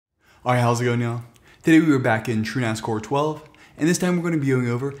Alright, how's it going, y'all? Today we are back in TrueNAS Core 12, and this time we're going to be going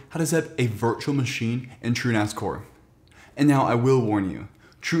over how to set up a virtual machine in TrueNAS Core. And now I will warn you,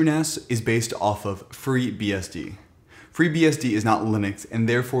 TrueNAS is based off of FreeBSD. FreeBSD is not Linux and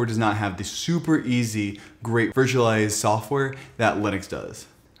therefore does not have the super easy, great virtualized software that Linux does.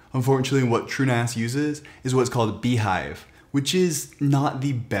 Unfortunately, what TrueNAS uses is what's called Beehive, which is not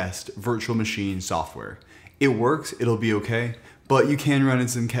the best virtual machine software. It works, it'll be okay, but you can run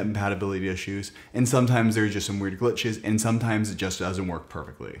into some compatibility issues, and sometimes there are just some weird glitches, and sometimes it just doesn't work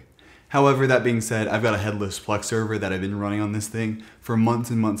perfectly. However, that being said, I've got a headless Plex server that I've been running on this thing for months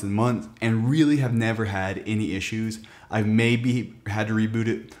and months and months, and really have never had any issues. I've maybe had to reboot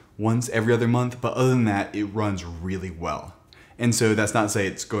it once every other month, but other than that, it runs really well. And so that's not to say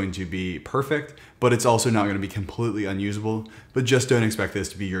it's going to be perfect, but it's also not going to be completely unusable. But just don't expect this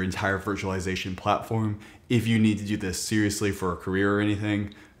to be your entire virtualization platform. If you need to do this seriously for a career or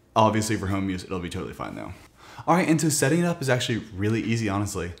anything, obviously for home use, it'll be totally fine though. All right, and so setting it up is actually really easy,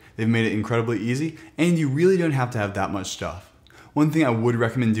 honestly. They've made it incredibly easy, and you really don't have to have that much stuff. One thing I would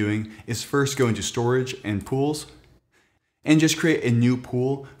recommend doing is first go into storage and pools, and just create a new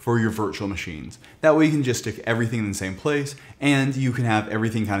pool for your virtual machines. That way you can just stick everything in the same place, and you can have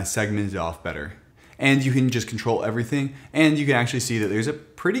everything kind of segmented off better. And you can just control everything, and you can actually see that there's a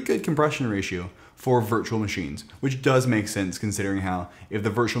pretty good compression ratio for virtual machines, which does make sense considering how if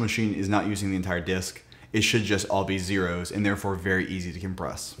the virtual machine is not using the entire disk, it should just all be zeros and therefore very easy to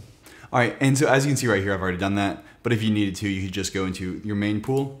compress. All right, and so as you can see right here, I've already done that, but if you needed to, you could just go into your main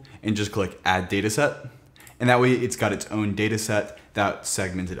pool and just click Add Dataset. And that way it's got its own data set that's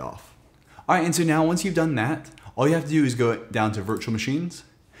segmented off. All right, and so now once you've done that, all you have to do is go down to virtual machines,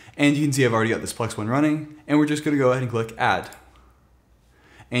 and you can see I've already got this Plex one running, and we're just gonna go ahead and click Add.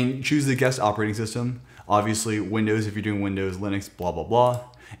 And choose the guest operating system, obviously Windows if you're doing Windows, Linux, blah, blah, blah,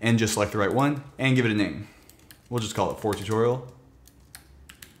 and just select the right one and give it a name. We'll just call it For Tutorial.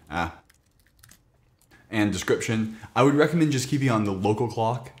 And description, I would recommend just keeping on the local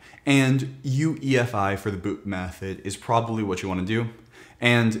clock, and UEFI for the boot method is probably what you want to do,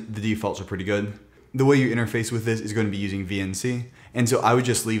 and the defaults are pretty good. The way you interface with this is going to be using VNC, and so I would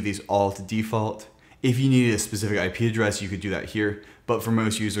just leave these all to default. If you needed a specific IP address, you could do that here, but for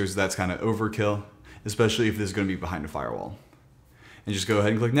most users, that's kind of overkill, especially if this is going to be behind a firewall. And just go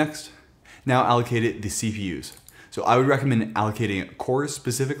ahead and click Next. Now allocate it the CPUs. So I would recommend allocating cores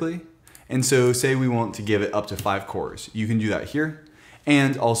specifically, and so say we want to give it up to 5 cores. You can do that here,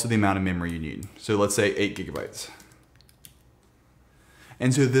 and also the amount of memory you need. So let's say 8 gigabytes.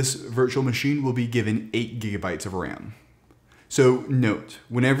 And so this virtual machine will be given 8 gigabytes of RAM. So note,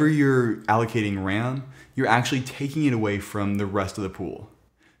 whenever you're allocating RAM, you're actually taking it away from the rest of the pool.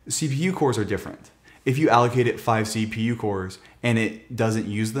 CPU cores are different. If you allocate it 5 CPU cores and it doesn't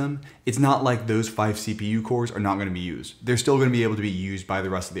use them, it's not like those 5 CPU cores are not going to be used. They're still going to be able to be used by the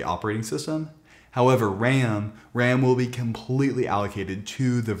rest of the operating system. However, RAM will be completely allocated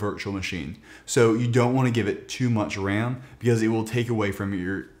to the virtual machine. So you don't want to give it too much RAM because it will take away from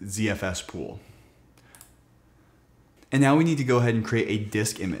your ZFS pool. And now we need to go ahead and create a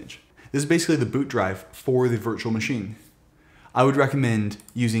disk image. This is basically the boot drive for the virtual machine. I would recommend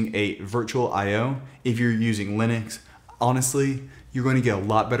using a virtual IO if you're using Linux. Honestly, you're going to get a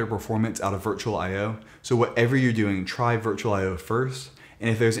lot better performance out of virtual IO. So whatever you're doing, try virtual IO first. And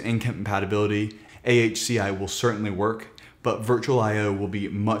if there's an incompatibility, AHCI will certainly work, but virtual IO will be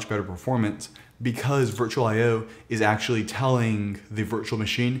much better performance because virtual IO is actually telling the virtual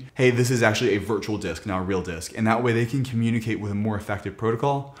machine, hey, this is actually a virtual disk, not a real disk. And that way they can communicate with a more effective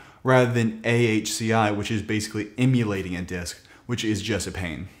protocol rather than AHCI, which is basically emulating a disk, which is just a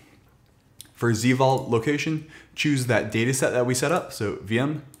pain. For ZVault location, choose that data set that we set up, so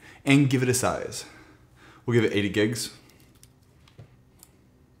VM, and give it a size. We'll give it 80 gigs.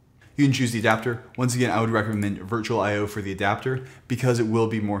 You can choose the adapter. Once again, I would recommend virtual IO for the adapter because it will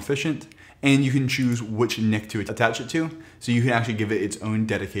be more efficient, and you can choose which NIC to attach it to. So you can actually give it its own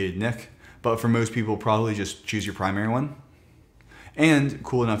dedicated NIC, but for most people, probably just choose your primary one. And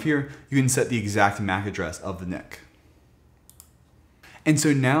cool enough here, you can set the exact MAC address of the NIC. And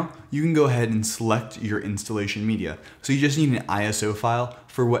so now you can go ahead and select your installation media. So you just need an ISO file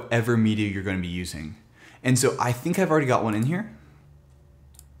for whatever media you're going to be using. And so I think I've already got one in here.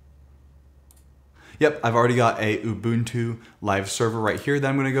 Yep, I've already got a Ubuntu live server right here that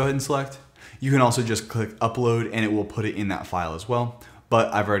I'm going to go ahead and select. You can also just click upload and it will put it in that file as well.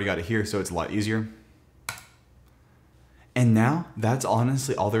 But I've already got it here, so it's a lot easier. And now that's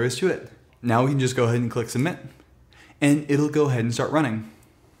honestly all there is to it. Now we can just go ahead and click submit and it'll go ahead and start running.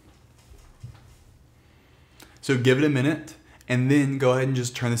 So give it a minute and then go ahead and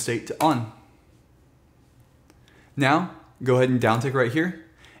just turn the state to on. Now, go ahead and downtick right here,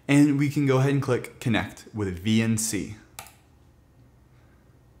 and we can go ahead and click connect with VNC.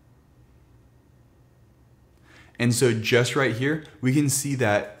 And so just right here, we can see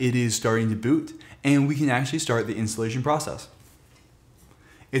that it is starting to boot, and we can actually start the installation process.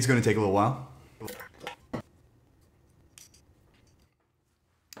 It's going to take a little while.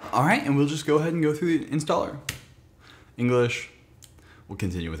 All right, and we'll just go ahead and go through the installer. English, we'll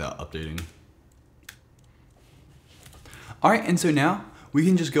continue without updating. All right, and so now we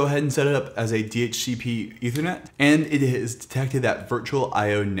can just go ahead and set it up as a DHCP Ethernet, and it has detected that virtual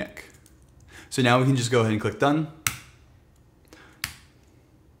IO NIC. So now we can just go ahead and click done.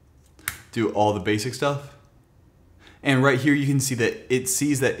 Do all the basic stuff. And right here you can see that it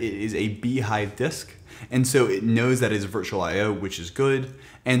sees that it is a Beehive disk. And so it knows that it's virtual IO, which is good.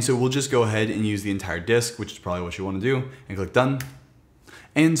 And so we'll just go ahead and use the entire disk, which is probably what you want to do, and click done.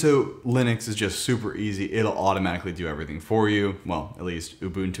 And so Linux is just super easy. It'll automatically do everything for you. Well, at least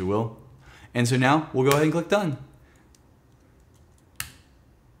Ubuntu will. And so now we'll go ahead and click done.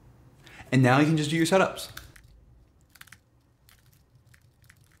 And now you can just do your setups.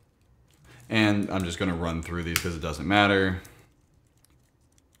 And I'm just going to run through these because it doesn't matter.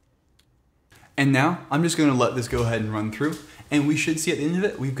 And now I'm just going to let this go ahead and run through, and we should see at the end of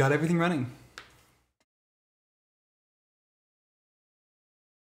it, we've got everything running.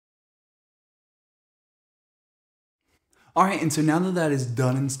 All right, and so now that that is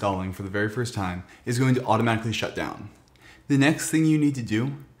done installing for the very first time, it's going to automatically shut down. The next thing you need to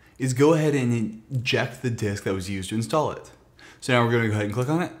do is go ahead and eject the disk that was used to install it. So now we're going to go ahead and click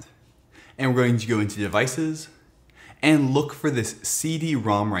on it, and we're going to go into devices and look for this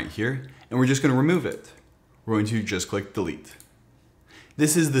CD-ROM right here, and we're just going to remove it. We're going to just click delete.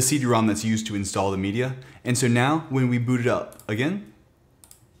 This is the CD-ROM that's used to install the media, and so now when we boot it up again,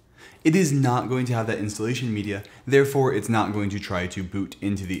 it is not going to have that installation media, therefore it's not going to try to boot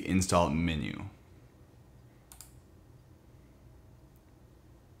into the install menu.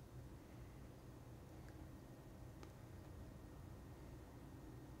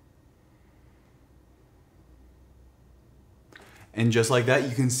 And just like that,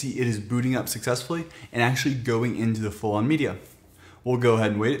 you can see it is booting up successfully and actually going into the full-on media. We'll go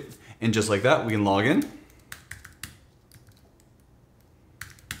ahead and wait, and just like that, we can log in.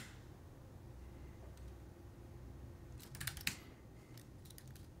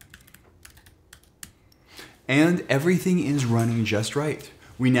 And everything is running just right.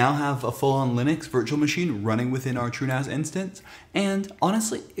 We now have a full-on Linux virtual machine running within our TrueNAS instance, and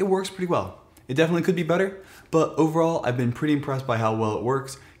honestly, it works pretty well. It definitely could be better, but overall, I've been pretty impressed by how well it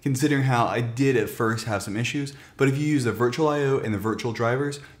works, considering how I did at first have some issues, but if you use the virtual IO and the virtual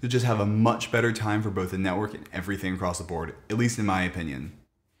drivers, you'll just have a much better time for both the network and everything across the board, at least in my opinion.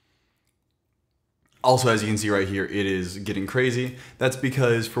 Also, as you can see right here, it is getting crazy. That's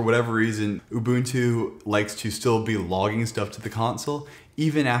because for whatever reason, Ubuntu likes to still be logging stuff to the console,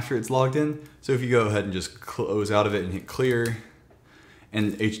 even after it's logged in. So if you go ahead and just close out of it and hit clear,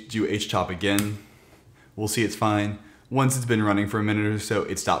 and do HTOP again, we'll see it's fine. Once it's been running for a minute or so,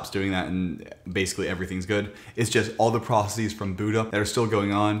 it stops doing that and basically everything's good. It's just all the processes from boot up that are still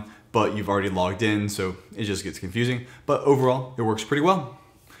going on, but you've already logged in, so it just gets confusing. But overall, it works pretty well.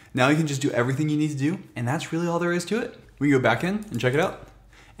 Now you can just do everything you need to do, and that's really all there is to it. We can go back in and check it out.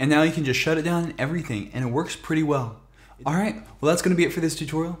 And now you can just shut it down and everything, and it works pretty well. All right, well that's gonna be it for this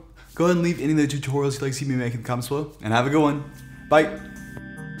tutorial. Go ahead and leave any of the tutorials you'd like to see me make in the comments below, and have a good one. Bye.